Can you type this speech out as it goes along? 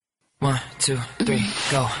2, 3,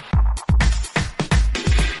 go.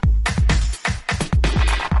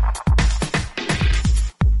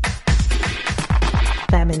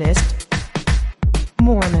 Feminist,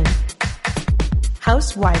 Mormon,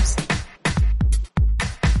 housewives.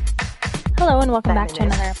 Hello and welcome back to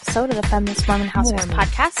another episode of the Feminist Mormon Housewives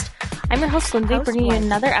podcast. I'm your host Lindsay, bringing you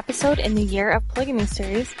another episode in the Year of Polygamy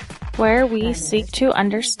series, where we seek to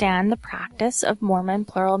understand the practice of Mormon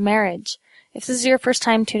plural marriage. If this is your first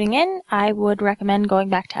time tuning in, I would recommend going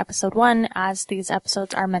back to episode 1, as these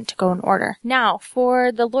episodes are meant to go in order. Now,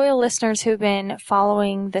 for the loyal listeners who've been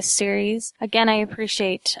following this series, again, I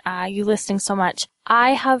appreciate you listening so much.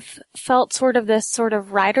 I have felt this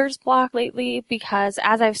writer's block lately because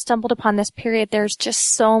as I've stumbled upon this period, there's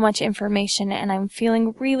just so much information and I'm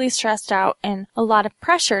feeling really stressed out and a lot of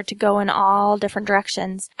pressure to go in all different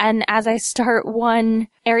directions. And as I start one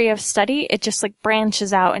area of study, it just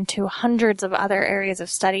branches out into hundreds of other areas of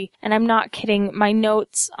study. And I'm not kidding. My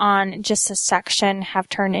notes on just a section have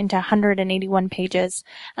turned into 181 pages.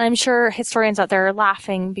 And I'm sure historians out there are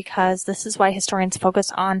laughing because this is why historians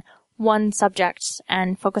focus on one subject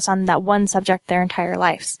and focus on that one subject their entire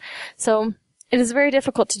lives. So it is very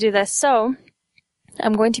difficult to do this. So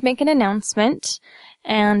I'm going to make an announcement,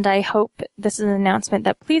 and I hope this is an announcement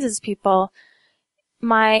that pleases people.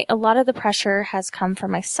 A lot of the pressure has come from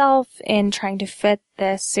myself in trying to fit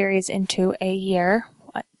this series into a year.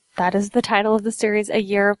 That is the title of the series, A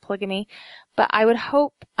Year of Polygamy. But I would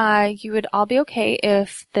hope you would all be okay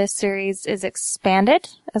if this series is expanded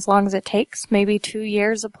as long as it takes. Maybe 2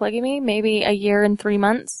 years of polygamy, maybe a year and 3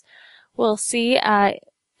 months. We'll see.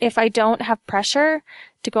 If I don't have pressure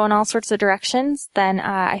to go in all sorts of directions, then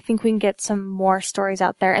I think we can get some more stories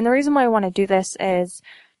out there. And the reason why I want to do this is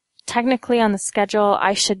technically on the schedule,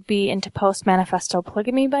 I should be into post-manifesto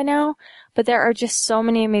polygamy by now. But there are just so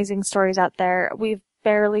many amazing stories out there. We've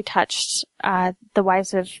barely touched the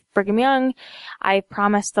wives of Brigham Young. I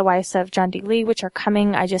promised the wives of John D. Lee, which are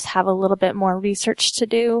coming. I just have a little bit more research to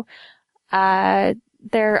do.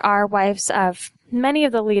 There are wives of many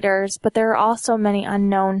of the leaders, but there are also many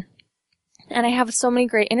unknown. And I have so many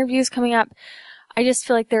great interviews coming up. I just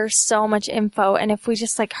feel like there's so much info, and if we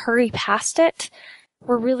just hurry past it,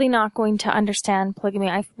 we're really not going to understand polygamy.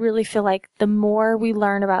 I really feel like the more we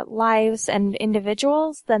learn about lives and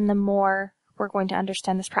individuals, then the more we're going to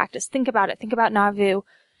understand this practice. Think about it. Think about Nauvoo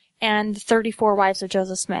and the 34 wives of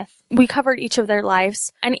Joseph Smith. We covered each of their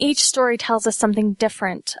lives, and each story tells us something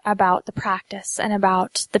different about the practice and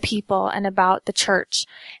about the people and about the church.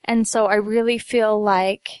 And so I really feel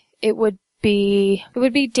like it would be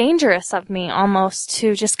dangerous of me almost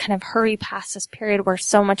to just kind of hurry past this period where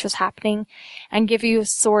so much was happening and give you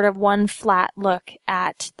sort of one flat look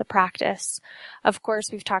at the practice. Of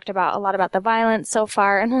course, we've talked a lot about the violence so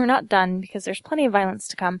far, and we're not done because there's plenty of violence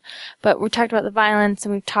to come. But we talked about the violence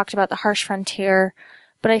and we've talked about the harsh frontier.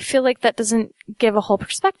 But I feel like that doesn't give a whole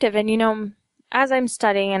perspective. And as I'm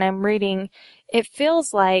studying and I'm reading, it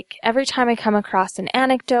feels like every time I come across an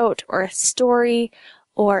anecdote or a story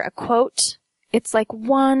or a quote, it's like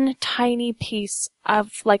one tiny piece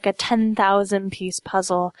of a 10,000 piece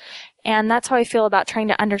puzzle. And that's how I feel about trying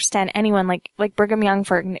to understand anyone, like Brigham Young,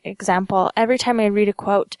 for example. Every time I read a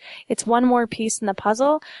quote, it's one more piece in the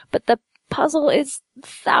puzzle, but the puzzle is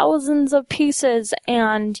thousands of pieces,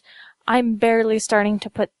 and I'm barely starting to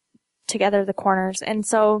put together the corners. And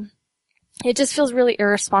so it just feels really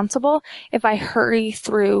irresponsible if I hurry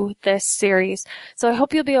through this series. So I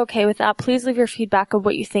hope you'll be okay with that. Please leave your feedback of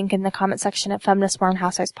what you think in the comment section at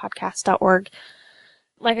feministmormonhousewivespodcast.org.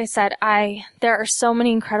 Like I said, there are so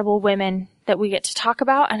many incredible women that we get to talk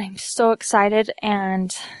about, and I'm so excited.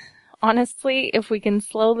 And honestly, if we can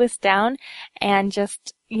slow this down and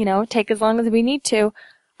just, take as long as we need to,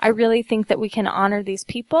 I really think that we can honor these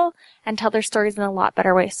people and tell their stories in a lot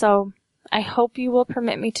better way. So I hope you will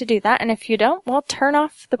permit me to do that. And if you don't, well, turn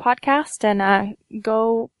off the podcast and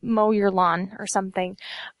go mow your lawn or something.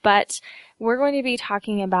 But we're going to be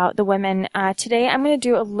talking about the women. Today I'm going to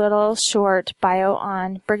do a little short bio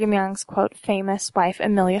on Brigham Young's, quote, famous wife,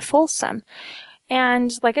 Amelia Folsom.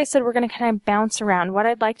 And like I said, we're going to kind of bounce around. What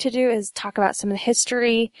I'd like to do is talk about some of the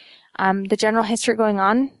history, the general history going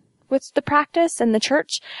on with the practice and the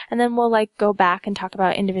church, and then we'll go back and talk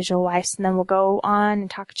about individual wives, and then we'll go on and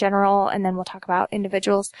talk general, and then we'll talk about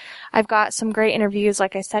individuals. I've got some great interviews,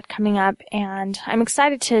 like I said, coming up, and I'm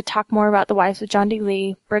excited to talk more about the wives of John D.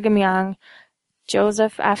 Lee, Brigham Young,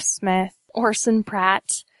 Joseph F. Smith, Orson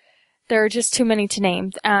Pratt. There are just too many to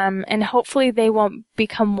name, and hopefully they won't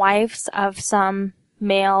become wives of some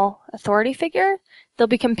male authority figure. They'll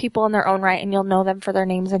become people in their own right, and you'll know them for their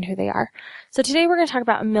names and who they are. So today we're going to talk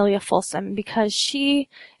about Amelia Folsom because she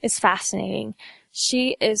is fascinating.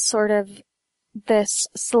 She is sort of this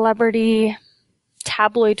celebrity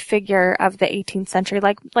tabloid figure of the 18th century,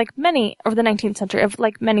 like many, or the 19th century,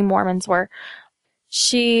 like many Mormons were.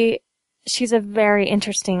 She's a very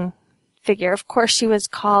interesting figure. Of course, she was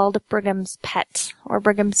called Brigham's pet, or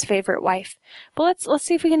Brigham's favorite wife. But let's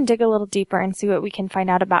see if we can dig a little deeper and see what we can find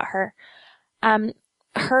out about her.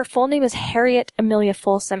 Her full name is Harriet Amelia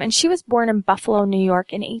Folsom, and she was born in Buffalo, New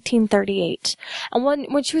York in 1838. And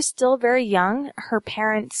when she was still very young, her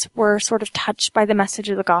parents were sort of touched by the message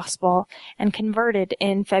of the gospel and converted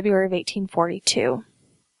in February of 1842.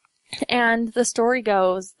 And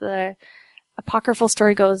the apocryphal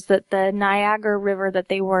story goes that the Niagara River that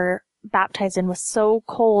they were baptized in was so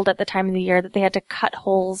cold at the time of the year that they had to cut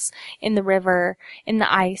holes in the river, in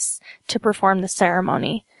the ice, to perform the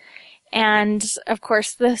ceremony. And, of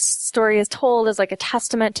course, this story is told as like a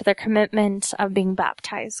testament to their commitment of being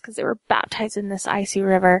baptized, because they were baptized in this icy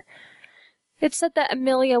river. It's said that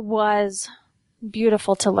Amelia was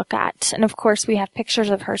beautiful to look at. And, of course, we have pictures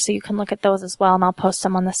of her, so you can look at those as well, and I'll post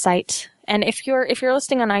them on the site. And if you're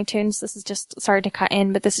listening on iTunes, this is just, sorry to cut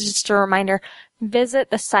in, but this is just a reminder,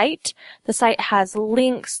 visit the site. The site has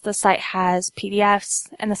links, the site has PDFs,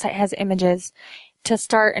 and the site has images to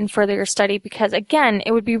start and further your study, because again,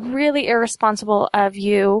 it would be really irresponsible of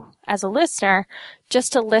you as a listener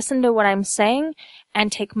just to listen to what I'm saying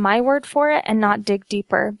and take my word for it and not dig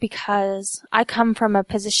deeper, because I come from a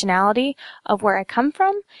positionality of where I come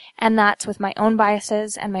from, and that's with my own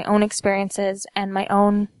biases and my own experiences and my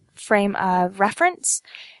own frame of reference,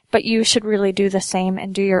 but you should really do the same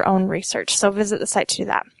and do your own research. So visit the site to do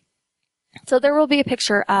that. So there will be a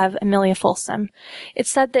picture of Amelia Folsom.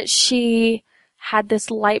 It's said that she had this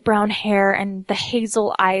light brown hair and the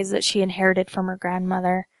hazel eyes that she inherited from her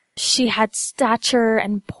grandmother. She had stature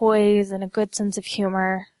and poise and a good sense of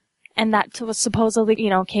humor, and that was supposedly,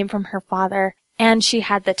 came from her father. And she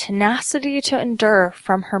had the tenacity to endure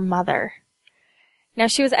from her mother. Now,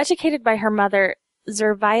 she was educated by her mother,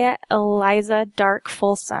 Zervia Eliza Dark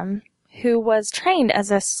Folsom, who was trained as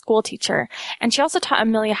a school teacher, and she also taught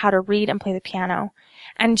Amelia how to read and play the piano.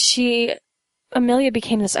 And Amelia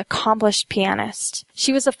became this accomplished pianist.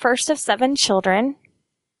 She was the first of 7 children,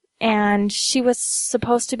 and she was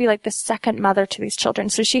supposed to be like the second mother to these children.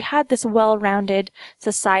 So she had this well-rounded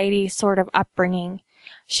society sort of upbringing.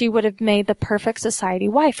 She would have made the perfect society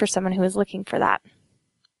wife for someone who was looking for that.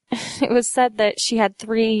 It was said that she had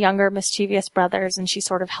 3 younger mischievous brothers, and she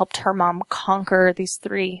sort of helped her mom conquer these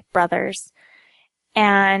 3 brothers.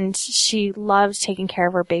 And she loved taking care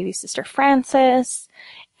of her baby sister Frances,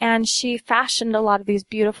 and she fashioned a lot of these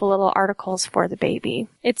beautiful little articles for the baby.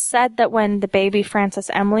 It's said that when the baby Frances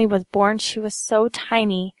Emily was born, she was so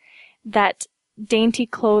tiny that dainty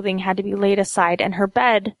clothing had to be laid aside, and her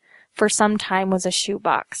bed for some time was a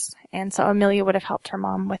shoebox. And so Amelia would have helped her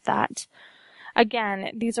mom with that.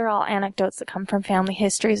 Again, these are all anecdotes that come from family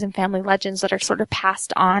histories and family legends that are sort of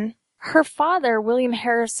passed on. Her father, William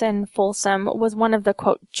Harrison Folsom, was one of the,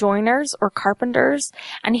 quote, joiners or carpenters,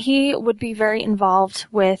 and he would be very involved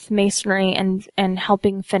with masonry and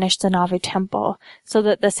helping finish the Nauvoo Temple so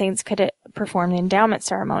that the saints could perform the endowment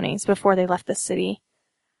ceremonies before they left the city.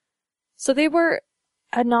 So they were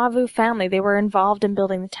a Nauvoo family. They were involved in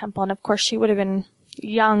building the temple, and of course she would have been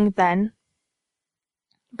young then.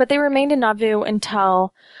 But they remained in Nauvoo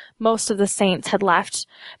until most of the saints had left,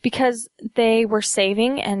 because they were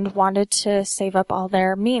saving and wanted to save up all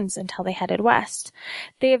their means until they headed west.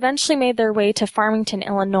 They eventually made their way to Farmington,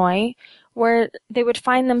 Illinois, where they would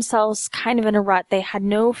find themselves kind of in a rut. They had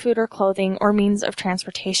no food or clothing or means of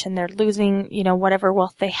transportation. They're losing, whatever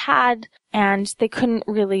wealth they had, and they couldn't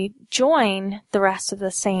really join the rest of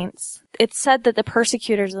the saints. It's said that the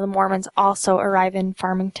persecutors of the Mormons also arrive in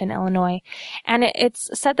Farmington, Illinois, and it's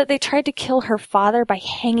said that they tried to kill her father by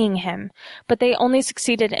hanging him, but they only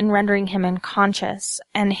succeeded in rendering him unconscious,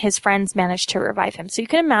 and his friends managed to revive him. So you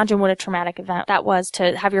can imagine what a traumatic event that was,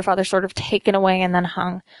 to have your father sort of taken away and then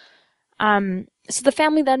hung. So the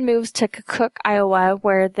family then moves to Keokuk, Iowa,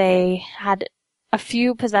 where they had a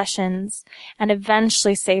few possessions and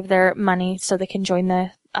eventually save their money so they can join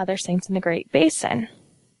the other saints in the Great Basin.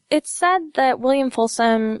 It's said that William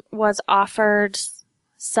Folsom was offered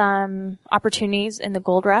some opportunities in the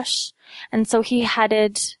gold rush, and so he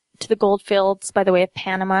headed to the gold fields by the way of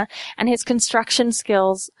Panama, and his construction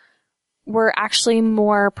skills were actually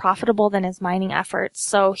more profitable than his mining efforts,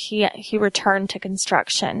 so he returned to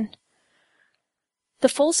construction. The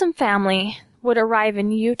Folsom family would arrive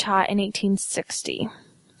in Utah in 1860.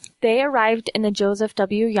 They arrived in the Joseph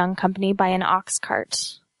W. Young Company by an ox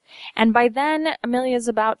cart. And by then, Amelia is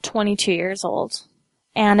about 22 years old.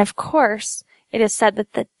 And of course, it is said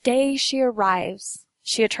that the day she arrives,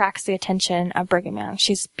 she attracts the attention of Brigham Young.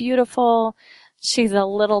 She's beautiful. She's a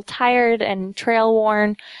little tired and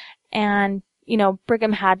trail-worn. And,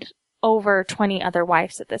 Brigham had over 20 other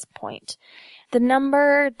wives at this point. The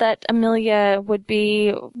number that Amelia would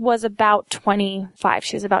be was about 25.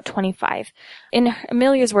 She was about 25. In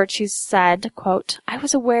Amelia's words, she said, quote, "I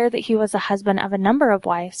was aware that he was the husband of a number of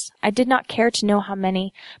wives. I did not care to know how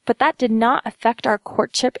many, but that did not affect our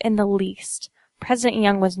courtship in the least. President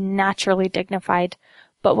Young was naturally dignified,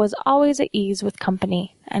 but was always at ease with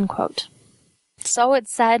company," end quote. So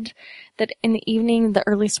it's said that in the evening, the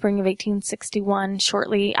early spring of 1861,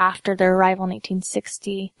 shortly after their arrival in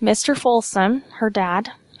 1860, Mr. Folsom, her dad,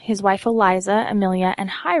 his wife Eliza, Amelia, and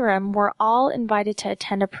Hiram were all invited to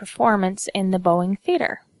attend a performance in the Boeing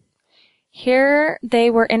Theater. Here they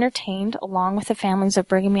were entertained along with the families of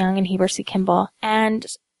Brigham Young and Heber C. Kimball, and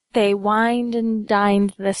they wined and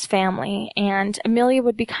dined this family, and Amelia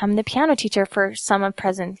would become the piano teacher for some of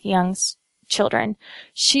President Young's children.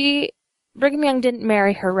 Brigham Young didn't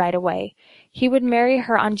marry her right away. He would marry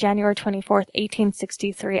her on January 24th,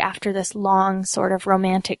 1863, after this long sort of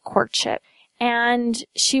romantic courtship. And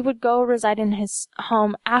she would go reside in his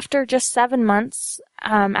home after just 7 months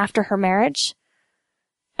after her marriage.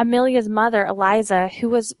 Amelia's mother, Eliza, who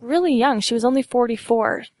was really young, she was only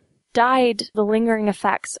 44, died the lingering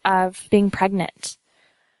effects of being pregnant.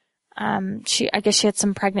 I guess she had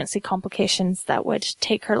some pregnancy complications that would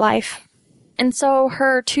take her life. And so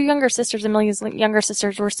her two younger sisters, Amelia's younger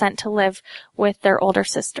sisters, were sent to live with their older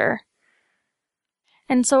sister.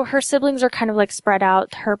 And so her siblings are kind of like spread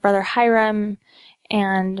out. Her brother Hiram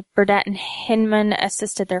and Burdett and Hinman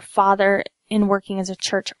assisted their father in working as a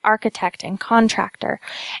church architect and contractor.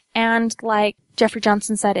 And like Jeffrey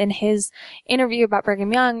Johnson said in his interview about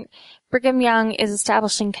Brigham Young is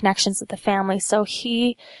establishing connections with the family. So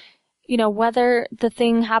he, whether the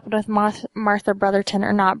thing happened with Martha Brotherton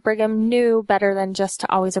or not, Brigham knew better than just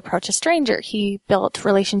to always approach a stranger. He built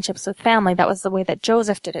relationships with family. That was the way that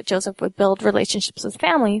Joseph did it. Joseph would build relationships with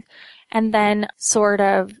family and then sort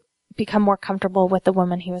of become more comfortable with the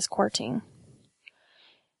woman he was courting.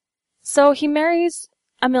 So he marries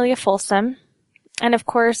Amelia Folsom, and of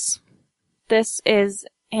course, this is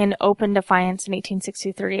in open defiance in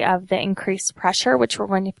 1863 of the increased pressure, which we're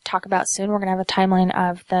going to talk about soon. We're going to have a timeline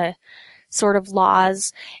of the sort of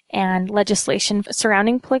laws and legislation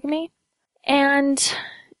surrounding polygamy. And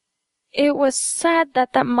it was said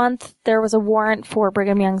that that month there was a warrant for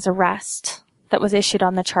Brigham Young's arrest that was issued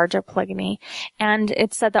on the charge of polygamy. And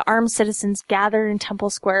it said that armed citizens gathered in Temple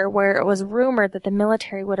Square where it was rumored that the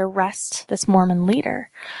military would arrest this Mormon leader.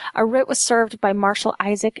 A writ was served by Marshal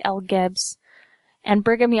Isaac L. Gibbs, and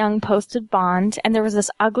Brigham Young posted bond, and there was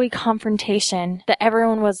this ugly confrontation that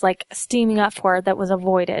everyone was like steaming up for that was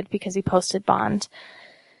avoided because he posted bond.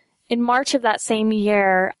 In March of that same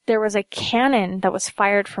year, there was a cannon that was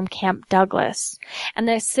fired from Camp Douglas, and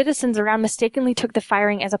the citizens around mistakenly took the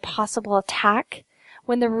firing as a possible attack,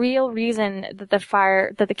 when the real reason that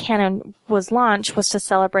the cannon was launched was to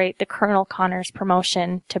celebrate the Colonel Connor's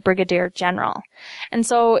promotion to Brigadier General. And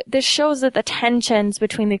so this shows that the tensions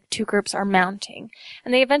between the two groups are mounting.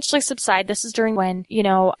 And they eventually subside. This is during when,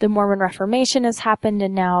 the Mormon Reformation has happened,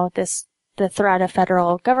 and now the threat of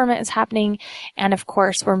federal government is happening. And of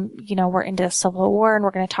course, we're into the Civil War, and we're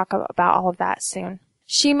going to talk about all of that soon.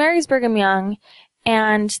 She marries Brigham Young,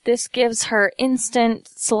 and this gives her instant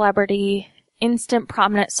celebrity, instant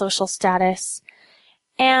prominent social status,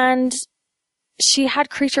 and she had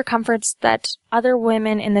creature comforts that other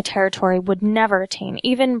women in the territory would never attain,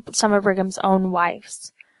 even some of Brigham's own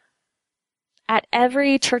wives. At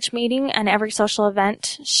every church meeting and every social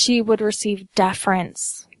event, she would receive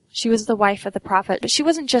deference. She was the wife of the prophet, but she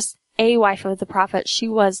wasn't just a wife of the prophet, she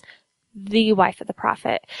was the wife of the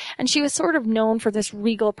prophet. And she was sort of known for this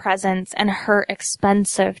regal presence and her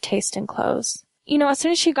expensive taste in clothes. As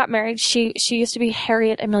soon as she got married, she used to be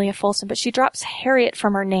Harriet Amelia Folsom, but she drops Harriet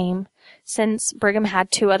from her name since Brigham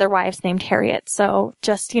had two other wives named Harriet. So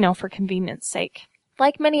just, for convenience sake.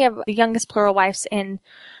 Like many of the youngest plural wives in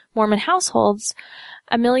Mormon households,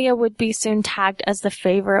 Amelia would be soon tagged as the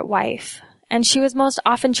favorite wife. And she was most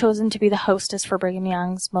often chosen to be the hostess for Brigham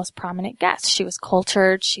Young's most prominent guests. She was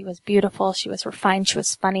cultured, she was beautiful, she was refined, she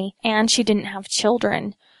was funny, and she didn't have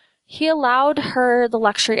children. He allowed her the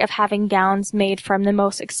luxury of having gowns made from the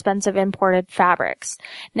most expensive imported fabrics.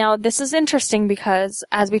 Now, this is interesting because,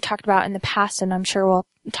 as we talked about in the past, and I'm sure we'll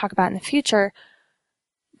talk about in the future,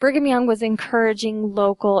 Brigham Young was encouraging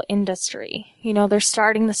local industry. They're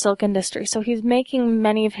starting the silk industry. So he's making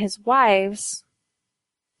many of his wives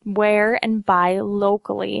wear and buy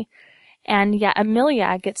locally. And yet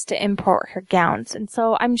Amelia gets to import her gowns. And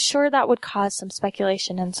so I'm sure that would cause some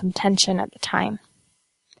speculation and some tension at the time.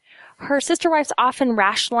 Her sister wives often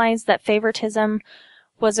rationalized that favoritism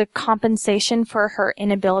was a compensation for her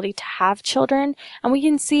inability to have children. And we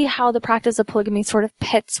can see how the practice of polygamy sort of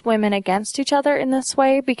pits women against each other in this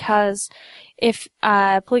way, because if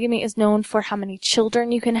polygamy is known for how many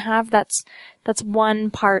children you can have, that's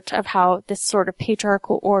one part of how this sort of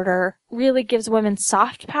patriarchal order really gives women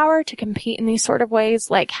soft power to compete in these sort of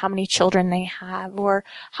ways, like how many children they have, or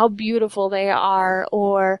how beautiful they are,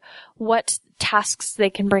 or what tasks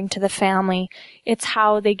they can bring to the family. It's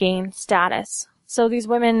how they gain status. So these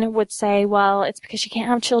women would say, well, it's because she can't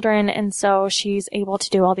have children, and so she's able to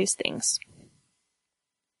do all these things.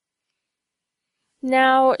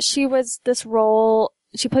 Now, she played this role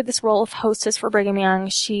of hostess for Brigham Young.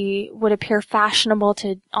 She would appear fashionable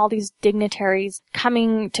to all these dignitaries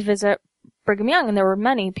coming to visit Brigham Young, and there were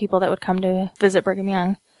many people that would come to visit Brigham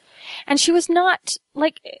Young. And she was not,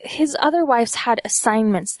 like his other wives had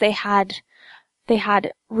assignments. They had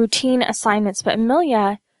routine assignments, but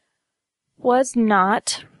Amelia was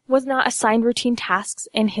not assigned routine tasks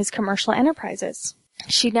in his commercial enterprises.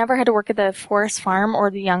 She never had to work at the Forest Farm or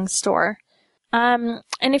the Young store. And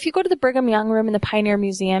if you go to the Brigham Young Room in the Pioneer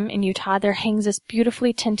Museum in Utah, there hangs this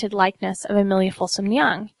beautifully tinted likeness of Amelia Folsom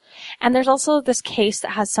Young. And there's also this case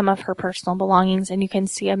that has some of her personal belongings, and you can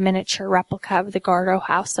see a miniature replica of the Gardo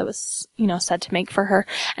house that was, said to make for her.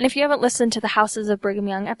 And if you haven't listened to the Houses of Brigham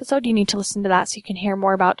Young episode, you need to listen to that so you can hear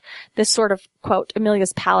more about this sort of, quote,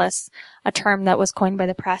 Amelia's Palace, a term that was coined by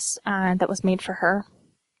the press that was made for her.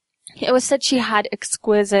 It was said she had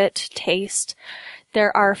exquisite taste.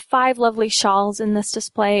 There are 5 lovely shawls in this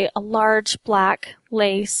display, a large black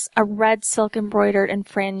lace, a red silk embroidered and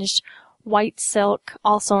fringed, white silk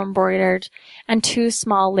also embroidered, and 2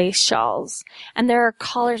 small lace shawls. And there are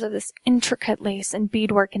collars of this intricate lace and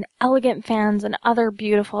beadwork and elegant fans and other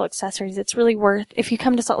beautiful accessories. It's really worth, if you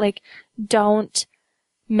come to Salt Lake, don't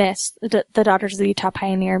miss the Daughters of the Utah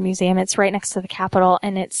Pioneer Museum. It's right next to the Capitol,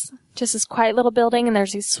 and it's just this quiet little building, and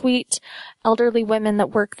there's these sweet elderly women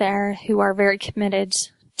that work there who are very committed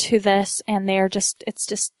to this, and it's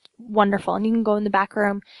just wonderful. And you can go in the back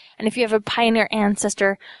room, and if you have a pioneer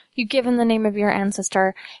ancestor, you give them the name of your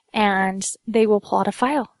ancestor, and they will pull out a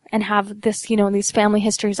file and have this, these family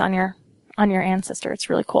histories on your ancestor. It's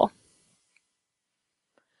really cool.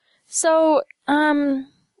 So,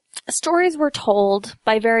 stories were told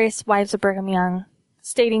by various wives of Brigham Young,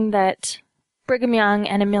 stating that Brigham Young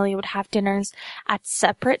and Amelia would have dinners at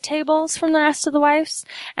separate tables from the rest of the wives,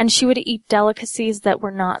 and she would eat delicacies that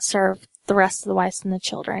were not served the rest of the wives and the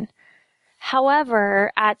children.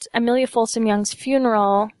 However, at Amelia Folsom Young's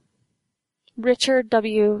funeral, Richard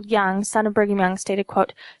W. Young, son of Brigham Young, stated,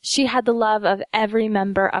 quote, "She had the love of every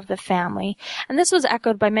member of the family." And this was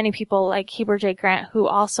echoed by many people like Heber J. Grant, who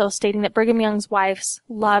also stating that Brigham Young's wives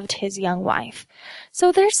loved his young wife.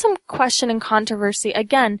 So there's some question and controversy.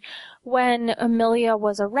 Again, when Amelia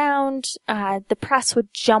was around, the press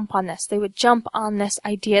would jump on this. They would jump on this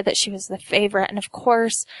idea that she was the favorite. And of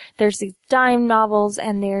course, there's these dime novels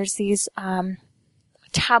and there's these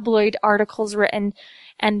tabloid articles written,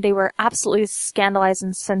 and they were absolutely scandalized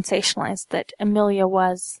and sensationalized that Amelia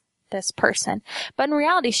was this person. But in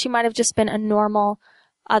reality, she might have just been a normal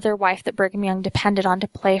other wife that Brigham Young depended on to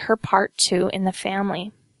play her part too in the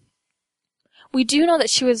family. We do know that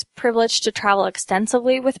she was privileged to travel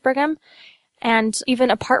extensively with Brigham, and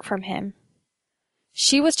even apart from him.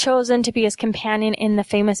 She was chosen to be his companion in the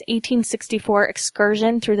famous 1864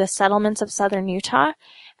 excursion through the settlements of southern Utah,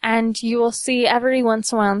 and you will see every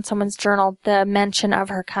once in a while in someone's journal the mention of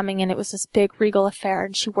her coming, and it was this big regal affair,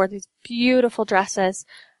 and she wore these beautiful dresses,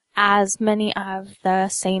 as many of the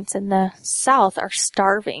saints in the South are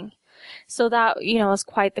starving. So that, is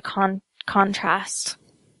quite the contrast.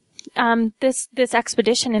 This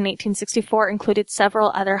expedition in 1864 included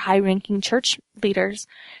several other high-ranking church leaders,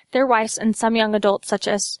 their wives, and some young adults, such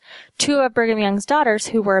as 2 of Brigham Young's daughters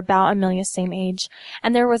who were about Amelia's same age.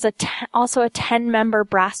 And there was also a 10-member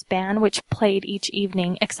brass band which played each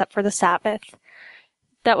evening, except for the Sabbath,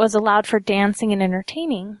 that was allowed for dancing and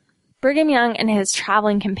entertaining. Brigham Young and his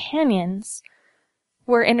traveling companions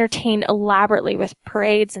were entertained elaborately with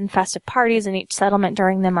parades and festive parties in each settlement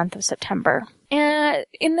during the month of September. And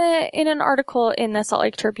in an article in the Salt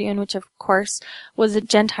Lake Tribune, which of course was a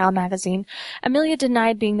Gentile magazine, Amelia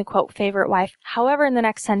denied being the, quote, favorite wife. However, in the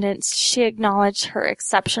next sentence, she acknowledged her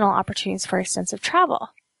exceptional opportunities for extensive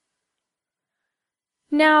travel.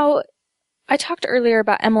 Now, I talked earlier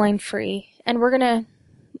about Emmeline Free, and we're going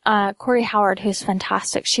to, Corey Howard, who's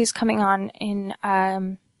fantastic, she's coming on in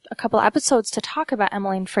a couple episodes to talk about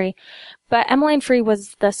Emmeline Free. But Emmeline Free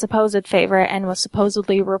was the supposed favorite and was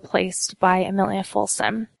supposedly replaced by Amelia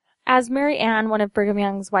Folsom. As Mary Ann, one of Brigham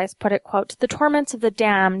Young's wives, put it, quote, "The torments of the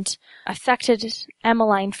damned affected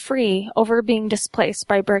Emmeline Free over being displaced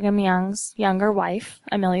by Brigham Young's younger wife,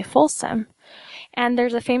 Amelia Folsom." And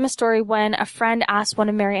there's a famous story when a friend asked one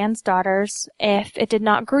of Mary Ann's daughters if it did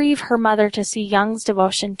not grieve her mother to see Young's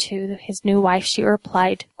devotion to his new wife. She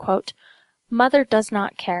replied, quote, "Mother does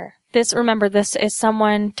not care." Remember, this is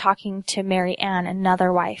someone talking to Mary Ann,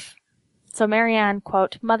 another wife. So Mary Ann,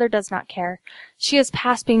 quote, "Mother does not care. She is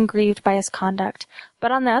past being grieved by his conduct.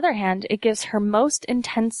 But on the other hand, it gives her most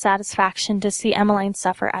intense satisfaction to see Emmeline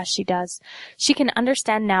suffer as she does. She can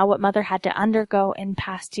understand now what Mother had to undergo in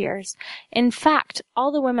past years. In fact,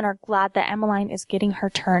 all the women are glad that Emmeline is getting her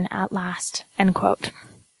turn at last," end quote.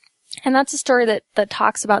 And that's a story that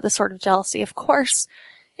talks about the sort of jealousy. Of course,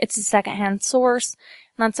 it's a secondhand source,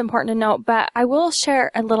 and that's important to note, but I will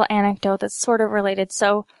share a little anecdote that's sort of related.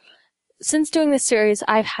 So, since doing this series,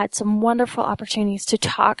 I've had some wonderful opportunities to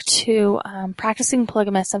talk to practicing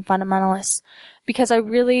polygamists and fundamentalists, because I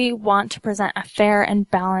really want to present a fair and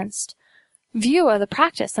balanced view of the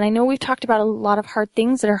practice. And I know we've talked about a lot of hard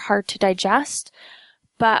things that are hard to digest,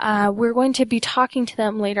 but we're going to be talking to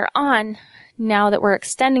them later on, now that we're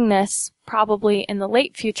extending this, probably in the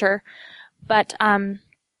late future. But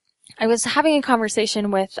I was having a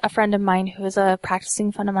conversation with a friend of mine who is a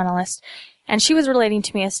practicing fundamentalist, and she was relating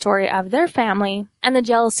to me a story of their family and the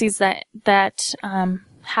jealousies that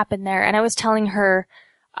happened there. And I was telling her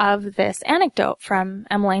of this anecdote from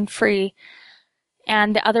Emmeline Free,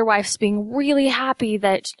 and the other wives being really happy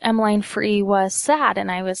that Emmeline Free was sad.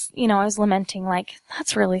 And I was lamenting, like,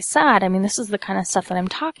 that's really sad. I mean, this is the kind of stuff that I'm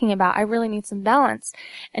talking about. I really need some balance.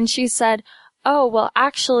 And she said, "Oh, well,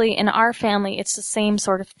 actually, in our family, it's the same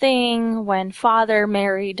sort of thing. When father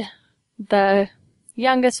married the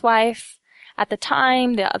youngest wife at the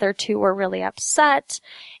time, the other two were really upset.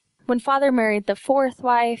 When father married the fourth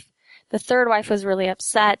wife, the third wife was really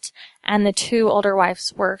upset, and the two older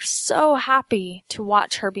wives were so happy to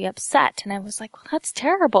watch her be upset." And I was like, well, that's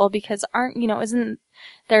terrible, because isn't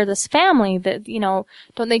there this family that,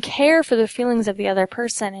 don't they care for the feelings of the other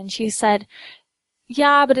person? And she said,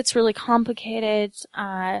 "Yeah, but it's really complicated.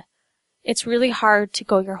 It's really hard to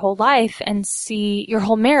go your whole life and see your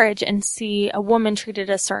whole marriage and see a woman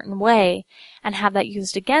treated a certain way and have that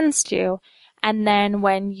used against you. And then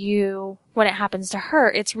when it happens to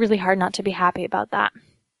her, it's really hard not to be happy about that."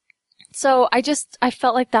 So I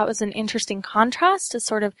felt like that was an interesting contrast, a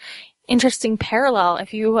sort of interesting parallel,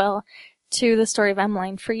 if you will, to the story of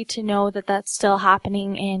Emmeline Free, to know that that's still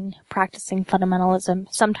happening in practicing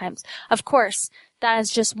fundamentalism sometimes. Of course, that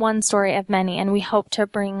is just one story of many, and we hope to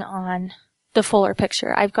bring on the fuller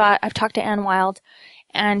picture. I've talked to Anne Wild,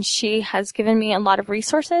 and she has given me a lot of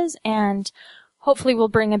resources, and hopefully we'll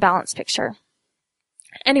bring a balanced picture.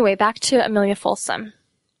 Anyway, back to Amelia Folsom.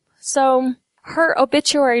 So, her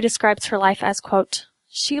obituary describes her life as, quote,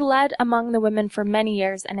 "She led among the women for many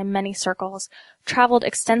years and in many circles, traveled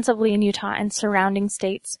extensively in Utah and surrounding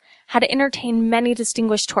states, had entertained many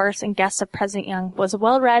distinguished tourists and guests of President Young, was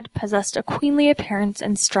well-read, possessed a queenly appearance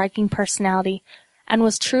and striking personality, and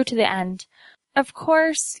was true to the end." Of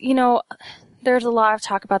course, there's a lot of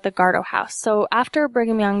talk about the Gardow House. So after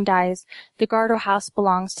Brigham Young dies, the Gardow House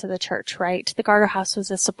belongs to the church, right? The Gardow House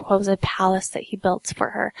was a supposed palace that he built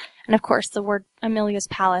for her. And of course, the word Amelia's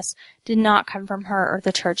palace did not come from her or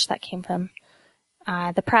the church. That came from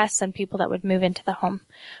the press and people that would move into the home.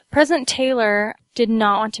 President Taylor did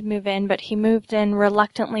not want to move in, but he moved in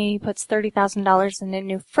reluctantly. He puts $30,000 into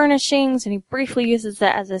new furnishings, and he briefly uses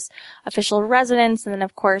it as his official residence. And then,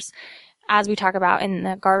 of course, as we talk about in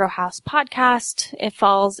the Gardow House podcast, it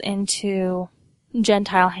falls into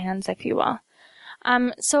Gentile hands, if you will.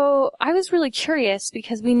 So I was really curious,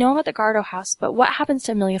 because we know about the Gardow House, but what happens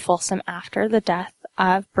to Amelia Folsom after the death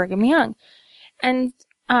of Brigham Young? And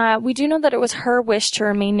we do know that it was her wish to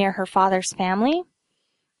remain near her father's family,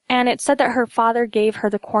 and it said that her father gave her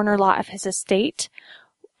the corner lot of his estate,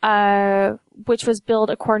 which was built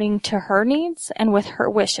according to her needs and with her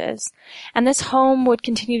wishes. And this home would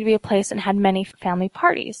continue to be a place and had many family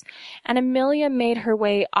parties. And Amelia made her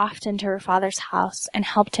way often to her father's house and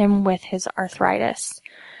helped him with his arthritis.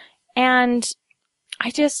 And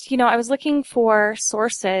I was looking for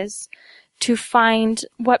sources to find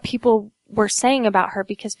what people were saying about her,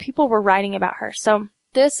 because people were writing about her. So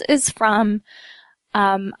this is from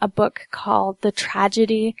a book called The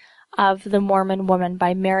Tragedy of the Mormon Woman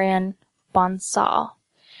by Marian Bonsall.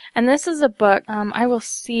 And this is a book, I will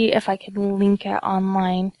see if I can link it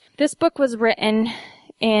online. This book was written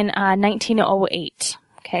in 1908.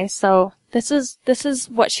 Okay, so this is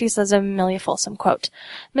what she says of Amelia Folsom, quote,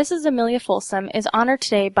 Mrs. Amelia Folsom is honored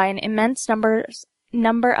today by an immense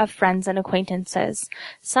number of friends and acquaintances.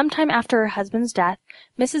 Sometime after her husband's death,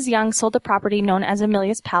 Mrs. Young sold the property known as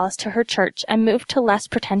Amelia's Palace to her church and moved to a less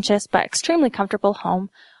pretentious but extremely comfortable home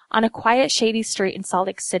on a quiet, shady street in Salt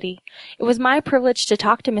Lake City. It was my privilege to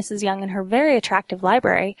talk to Mrs. Young in her very attractive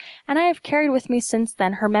library, and I have carried with me since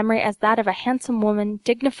then her memory as that of a handsome woman,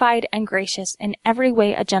 dignified and gracious, in every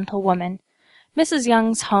way a gentlewoman. Mrs.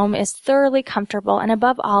 Young's home is thoroughly comfortable and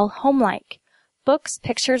above all homelike. Books,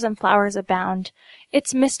 pictures, and flowers abound.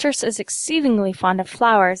 Its mistress is exceedingly fond of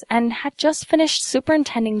flowers, and had just finished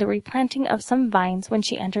superintending the replanting of some vines when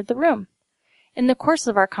she entered the room. In the course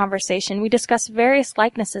of our conversation, we discussed various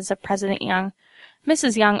likenesses of President Young.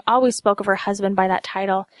 Mrs. Young always spoke of her husband by that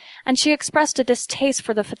title, and she expressed a distaste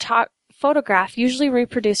for the photograph usually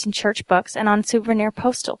reproduced in church books and on souvenir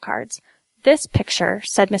postal cards. This picture,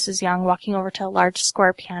 said Mrs. Young, walking over to a large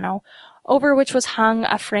square piano, over which was hung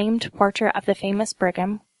a framed portrait of the famous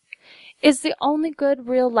Brigham, is the only good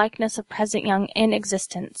real likeness of President Young in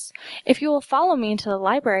existence. If you will follow me into the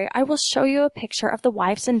library, I will show you a picture of the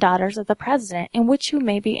wives and daughters of the President, in which you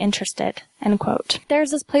may be interested." End quote.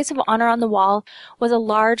 There's this place of honor on the wall was a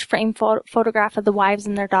large framed photograph of the wives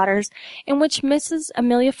and their daughters, in which Mrs.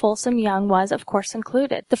 Amelia Folsom Young was, of course,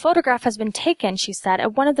 included. The photograph has been taken, she said,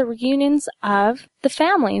 at one of the reunions of the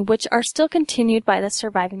family, which are still continued by the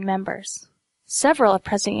surviving members. Several of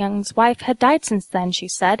President Young's wife had died since then, she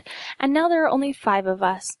said, and now there are only 5 of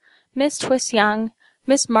us. Miss Twist Young,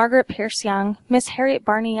 Miss Margaret Pierce Young, Miss Harriet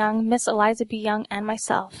Barney Young, Miss Eliza B. Young, and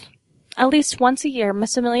myself. At least once a year,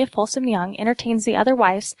 Miss Amelia Folsom Young entertains the other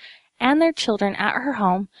wives and their children at her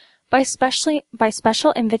home by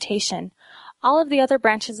special invitation. All of the other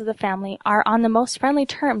branches of the family are on the most friendly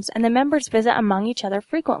terms, and the members visit among each other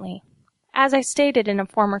frequently. As I stated in a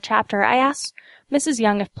former chapter, I asked Mrs.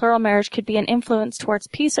 Young if plural marriage could be an influence towards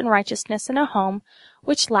peace and righteousness in a home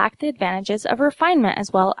which lacked the advantages of refinement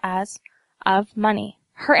as well as of money.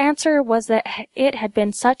 Her answer was that it had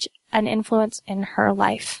been such an influence in her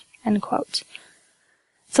life. End quote.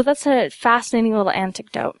 So that's a fascinating little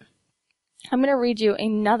anecdote. I'm going to read you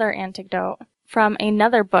another anecdote from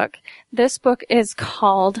another book. This book is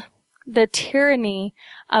called The Tyranny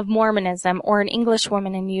of Mormonism, or An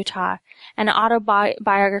Englishwoman in Utah, an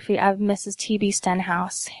autobiography of Mrs. T.B.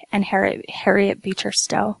 Stenhouse and Harriet Beecher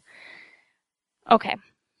Stowe. Okay,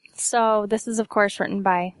 so this is, of course, written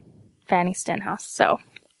by Fanny Stenhouse. So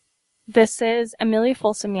this is Amelia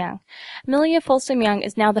Folsom Young. Amelia Folsom Young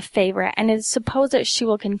is now the favorite, and it is supposed that she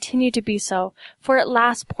will continue to be so, for at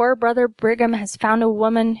last poor brother Brigham has found a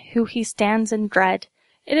woman who he stands in dread.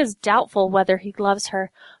 It is doubtful whether he loves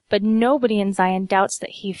her, but nobody in Zion doubts that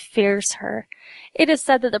he fears her. It is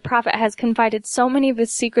said that the prophet has confided so many of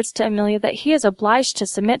his secrets to Amelia that he is obliged to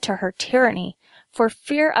submit to her tyranny, for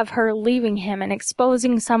fear of her leaving him and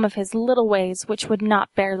exposing some of his little ways which would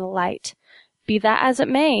not bear the light. Be that as it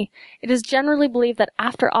may, it is generally believed that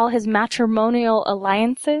after all his matrimonial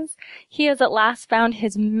alliances, he has at last found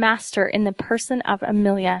his master in the person of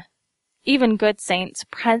Amelia. Even good saints,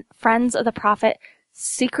 friends of the prophet,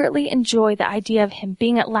 secretly enjoy the idea of him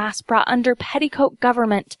being at last brought under petticoat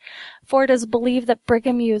government, for it is believed that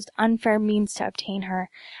Brigham used unfair means to obtain her,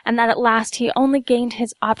 and that at last he only gained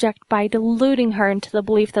his object by deluding her into the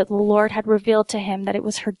belief that the Lord had revealed to him that it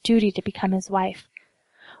was her duty to become his wife.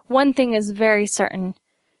 One thing is very certain.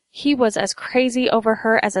 He was as crazy over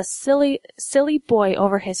her as a silly boy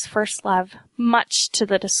over his first love, much to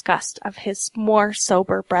the disgust of his more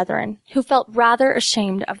sober brethren, who felt rather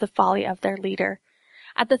ashamed of the folly of their leader.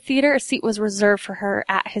 At the theater, a seat was reserved for her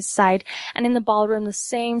at his side, and in the ballroom the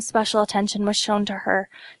same special attention was shown to her.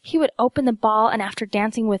 He would open the ball, and after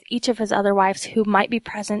dancing with each of his other wives who might be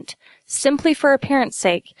present, simply for appearance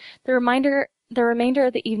sake, the remainder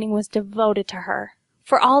of the evening was devoted to her.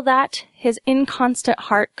 For all that, his inconstant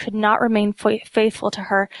heart could not remain faithful to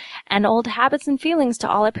her, and old habits and feelings to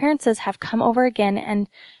all appearances have come over again,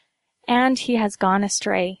 and he has gone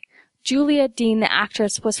astray. Julia Dean, the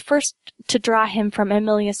actress, was first to draw him from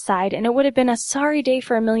Amelia's side, and it would have been a sorry day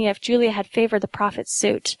for Amelia if Julia had favored the prophet's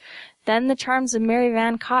suit. Then the charms of Mary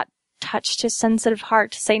Van Cott touched his sensitive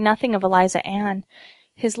heart, to say nothing of Eliza Ann,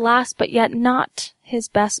 his last but yet not his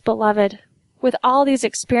best beloved. With all these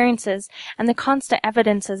experiences and the constant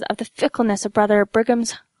evidences of the fickleness of Brother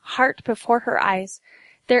Brigham's heart before her eyes,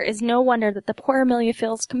 there is no wonder that the poor Amelia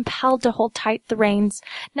feels compelled to hold tight the reins,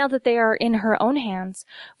 now that they are in her own hands,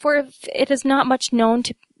 for if it is not much known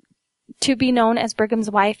to be known as Brigham's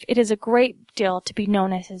wife, it is a great deal to be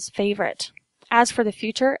known as his favorite. As for the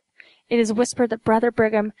future, it is whispered that Brother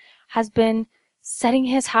Brigham has been setting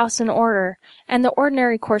his house in order, and the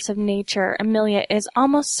ordinary course of nature, Amelia is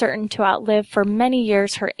almost certain to outlive for many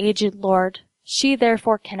years her aged lord. She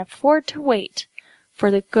therefore can afford to wait for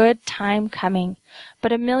the good time coming,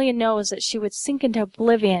 but Amelia knows that she would sink into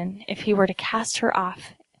oblivion if he were to cast her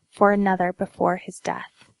off for another before his death.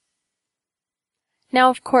 Now,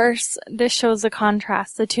 of course, this shows the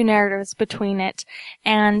contrast, the two narratives between it,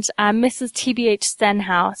 and Mrs. T.B.H.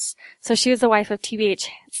 Stenhouse. So she was the wife of T.B.H.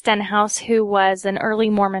 Stenhouse, who was an early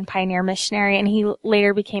Mormon pioneer missionary, and he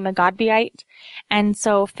later became a Godbeite. And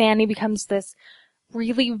so Fanny becomes this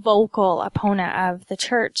really vocal opponent of the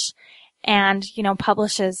church, and,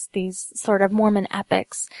 publishes these sort of Mormon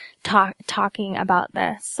epics talking about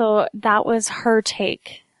this. So that was her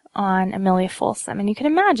take on Amelia Folsom, and you can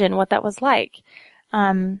imagine what that was like.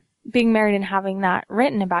 Being married and having that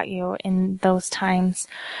written about you in those times.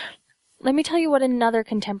 Let me tell you what another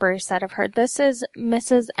contemporary said of her. This is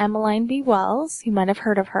Mrs. Emmeline B. Wells. You might have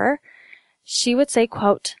heard of her. She would say,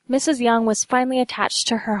 quote, Mrs. Young was finally attached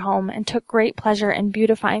to her home and took great pleasure in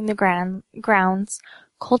beautifying the grounds,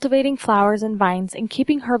 cultivating flowers and vines, and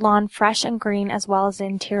keeping her lawn fresh and green as well as the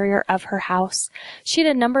interior of her house. She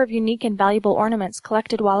had a number of unique and valuable ornaments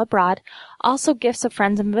collected while abroad, also gifts of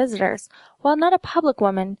friends and visitors. While not a public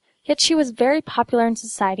woman, yet she was very popular in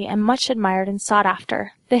society and much admired and sought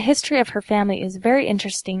after. The history of her family is very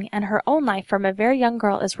interesting, and her own life from a very young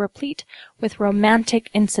girl is replete with romantic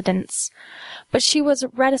incidents. But she was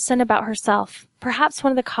reticent about herself. Perhaps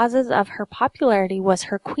one of the causes of her popularity was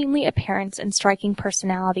her queenly appearance and striking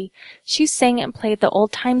personality. She sang and played the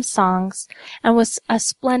old-time songs, and was a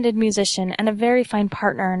splendid musician and a very fine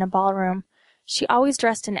partner in a ballroom. She always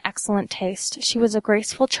dressed in excellent taste. She was a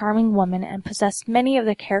graceful, charming woman, and possessed many of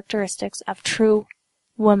the characteristics of true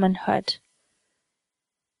womanhood.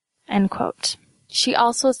 End quote. She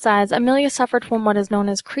also says, Amelia suffered from what is known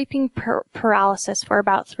as creeping paralysis for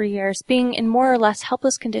about 3 years. Being in more or less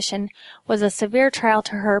helpless condition was a severe trial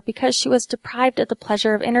to her because she was deprived of the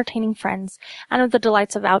pleasure of entertaining friends and of the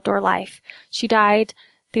delights of outdoor life. She died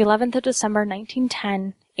the 11th of December,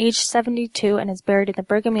 1910, aged 72, and is buried in the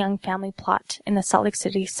Brigham Young family plot in the Salt Lake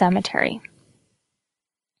City Cemetery.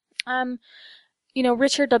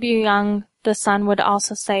 Richard W. Young, the son, would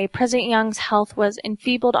also say, President Young's health was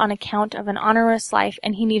enfeebled on account of an onerous life,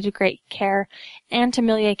 and he needed great care. Aunt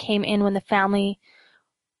Amelia came in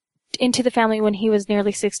into the family when he was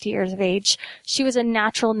nearly 60 years of age. She was a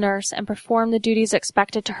natural nurse and performed the duties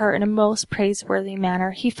expected to her in a most praiseworthy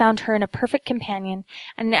manner. He found her a perfect companion,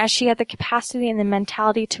 and as she had the capacity and the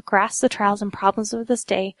mentality to grasp the trials and problems of this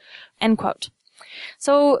day. End quote.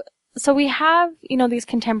 So we have, these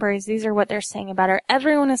contemporaries, these are what they're saying about her.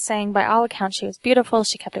 Everyone is saying, by all accounts, she was beautiful,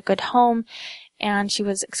 she kept a good home, and she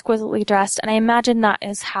was exquisitely dressed. And I imagine that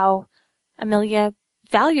is how Amelia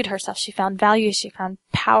valued herself. She found value, she found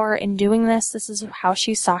power in doing this. This is how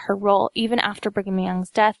she saw her role. Even after Brigham Young's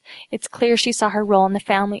death, it's clear she saw her role in the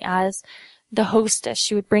family as the hostess.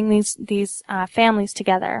 She would bring these families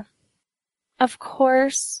together. Of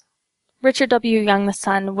course, Richard W. Young, the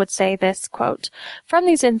son, would say this, quote, From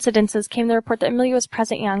these incidences came the report that Amelia was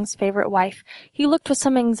President Young's favorite wife. He looked with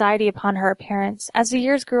some anxiety upon her appearance. As the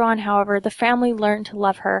years grew on, however, the family learned to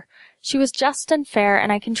love her. She was just and fair,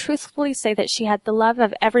 and I can truthfully say that she had the love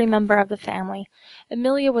of every member of the family.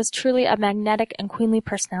 Amelia was truly a magnetic and queenly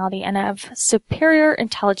personality, and of superior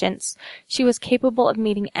intelligence. She was capable of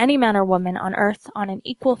meeting any man or woman on earth on an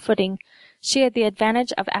equal footing. She had the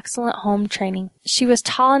advantage of excellent home training. She was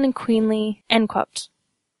tall and queenly, end quote.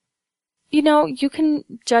 You can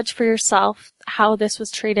judge for yourself how this was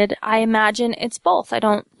treated. I imagine it's both. I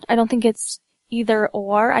don't think it's either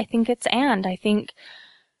or. I think it's and. I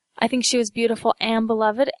think she was beautiful and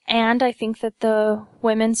beloved, and I think that the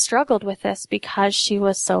women struggled with this because she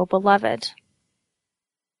was so beloved.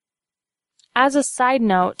 As a side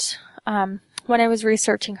note, when I was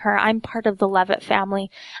researching her, I'm part of the Levitt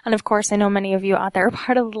family, and of course I know many of you out there are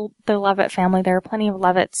part of the Levitt family. There are plenty of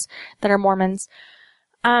Levitts that are Mormons.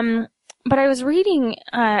 But I was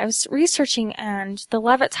researching, and the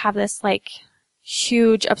Levitts have this,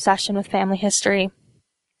 huge obsession with family history.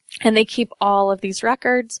 And they keep all of these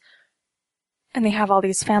records, and they have all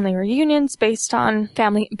these family reunions based on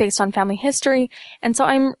family history. And so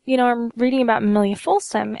I'm reading about Amelia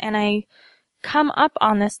Folsom, and I come up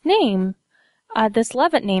on this name, this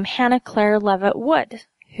Levitt name, Hannah Claire Levitt Wood,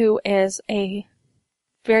 who is a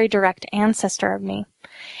very direct ancestor of me.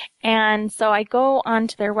 And so I go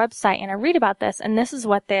onto their website and I read about this, and this is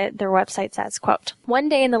what their website says, quote, "One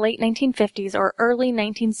day in the late 1950s or early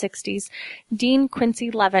 1960s, Dean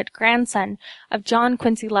Quincy Leavitt, grandson of John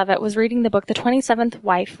Quincy Leavitt, was reading the book The 27th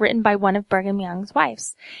Wife, written by one of Brigham Young's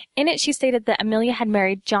wives. In it, she stated that Amelia had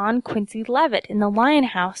married John Quincy Leavitt in the Lion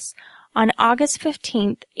House on August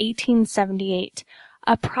 15th, 1878.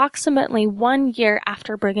 Approximately 1 year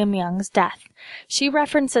after Brigham Young's death. She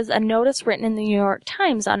references a notice written in the New York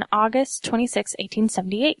Times on August 26,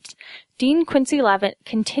 1878. Dean Quincy Leavitt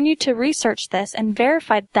continued to research this and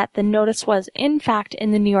verified that the notice was, in fact,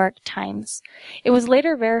 in the New York Times. It was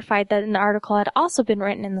later verified that an article had also been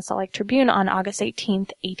written in the Salt Lake Tribune on August 18,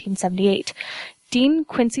 1878. Dean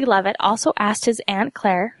Quincy Leavitt also asked his Aunt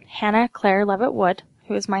Claire, Hannah Claire Leavitt Wood,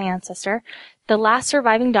 who is my ancestor, the last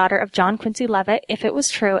surviving daughter of John Quincy Leavitt, if it was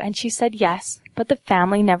true, and she said yes, but the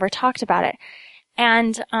family never talked about it."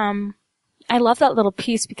 And I love that little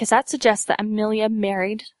piece because that suggests that Amelia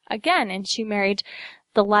married again, and she married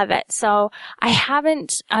the Leavitt. So I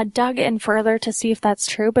haven't dug in further to see if that's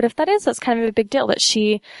true, but if that is, that's kind of a big deal that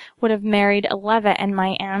she would have married a Leavitt and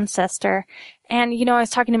my ancestor. And, I was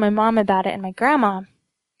talking to my mom about it and my grandma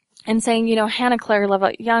and saying, Hannah Claire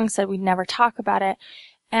Leavitt Young said we'd never talk about it.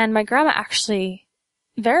 And my grandma actually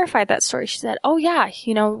verified that story. She said, "Oh yeah,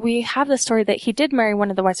 we have the story that he did marry one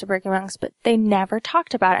of the wives of Brigham Young's, but they never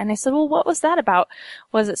talked about it." And I said, "Well, what was that about?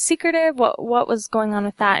 Was it secretive? What was going on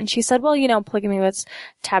with that?" And she said, "Well, polygamy was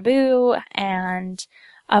taboo, and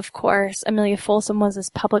of course, Amelia Folsom was this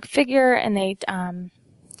public figure, and they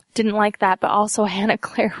didn't like that, but also Hannah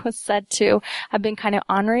Claire was said to have been kind of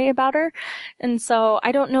ornery about her." And so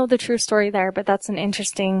I don't know the true story there, but that's an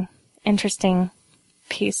interesting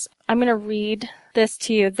piece. I'm going to read this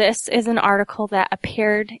to you. This is an article that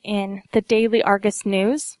appeared in the Daily Argus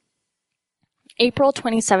News, April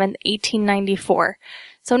 27th, 1894.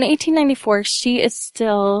 So in 1894, she is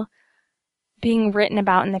still being written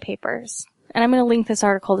about in the papers. And I'm going to link this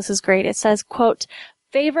article. This is great. It says, quote,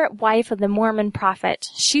 "Favorite wife of the Mormon prophet.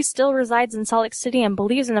 She still resides in Salt Lake City and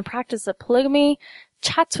believes in the practice of polygamy.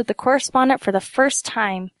 Chats with the correspondent for the first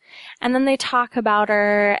time." And then they talk about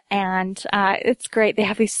her, and it's great. They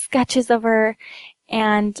have these sketches of her,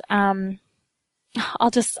 and I'll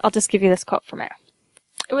just give you this quote from it.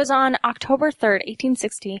 It was on October 3rd,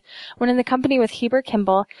 1860, when in the company with Heber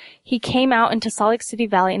Kimball, he came out into Salt Lake City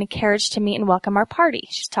Valley in a carriage to meet and welcome our party.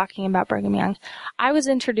 She's talking about Brigham Young. I was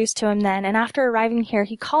introduced to him then, and after arriving here,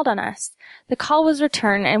 he called on us. The call was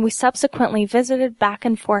returned, and we subsequently visited back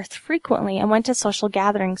and forth frequently and went to social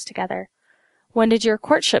gatherings together. "When did your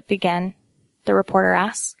courtship begin?" the reporter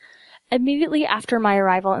asks. "Immediately after my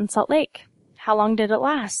arrival in Salt Lake." "How long did it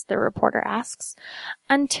last?" the reporter asks.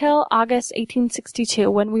 "Until August 1862,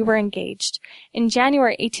 when we were engaged. In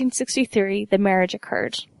January 1863, the marriage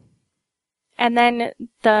occurred." And then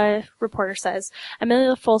the reporter says,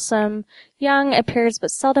 "Amelia Folsom Young appears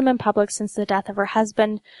but seldom in public since the death of her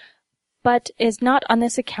husband, but is not on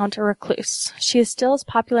this account a recluse. She is still as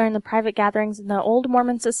popular in the private gatherings in the old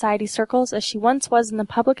Mormon society circles as she once was in the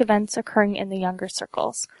public events occurring in the younger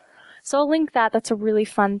circles." So I'll link that. That's a really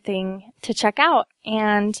fun thing to check out.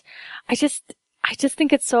 And I just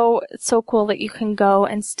think it's so cool that you can go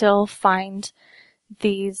and still find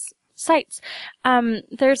these sites.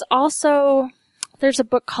 There's a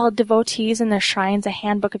book called Devotees and Their Shrines, a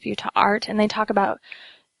Handbook of Utah Art, and they talk about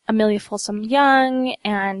Amelia Folsom Young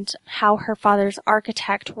and how her father's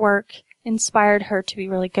architect work inspired her to be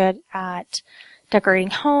really good at decorating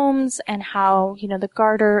homes, and how, the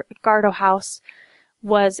Gardo House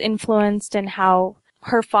was influenced, and how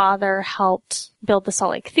her father helped build the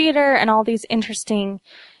Salt Lake Theater and all these interesting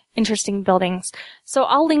buildings. So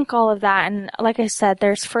I'll link all of that, and like I said,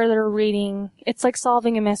 there's further reading. It's like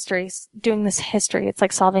solving a mystery, doing this history. It's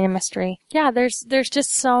like solving a mystery. Yeah, there's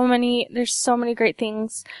just so many great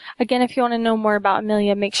things. Again, if you want to know more about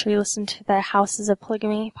Amelia, make sure you listen to the Houses of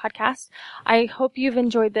Polygamy podcast. I hope you've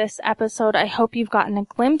enjoyed this episode. I hope you've gotten a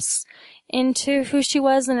glimpse into who she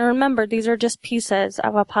was, and remember, these are just pieces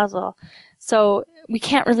of a puzzle. So we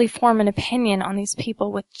can't really form an opinion on these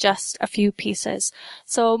people with just a few pieces.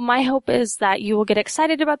 So my hope is that you will get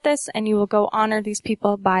excited about this and you will go honor these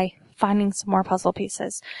people by finding some more puzzle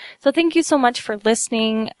pieces. So thank you so much for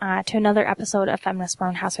listening to another episode of Feminist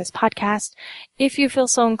Mormon Housewives podcast. If you feel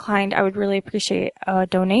so inclined, I would really appreciate a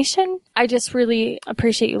donation. I just really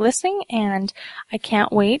appreciate you listening, and I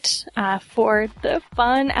can't wait for the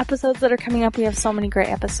fun episodes that are coming up. We have so many great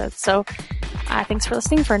episodes. So thanks for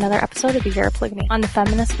listening for another episode of The Year of Polygamy on the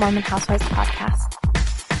Feminist Mormon Housewives podcast.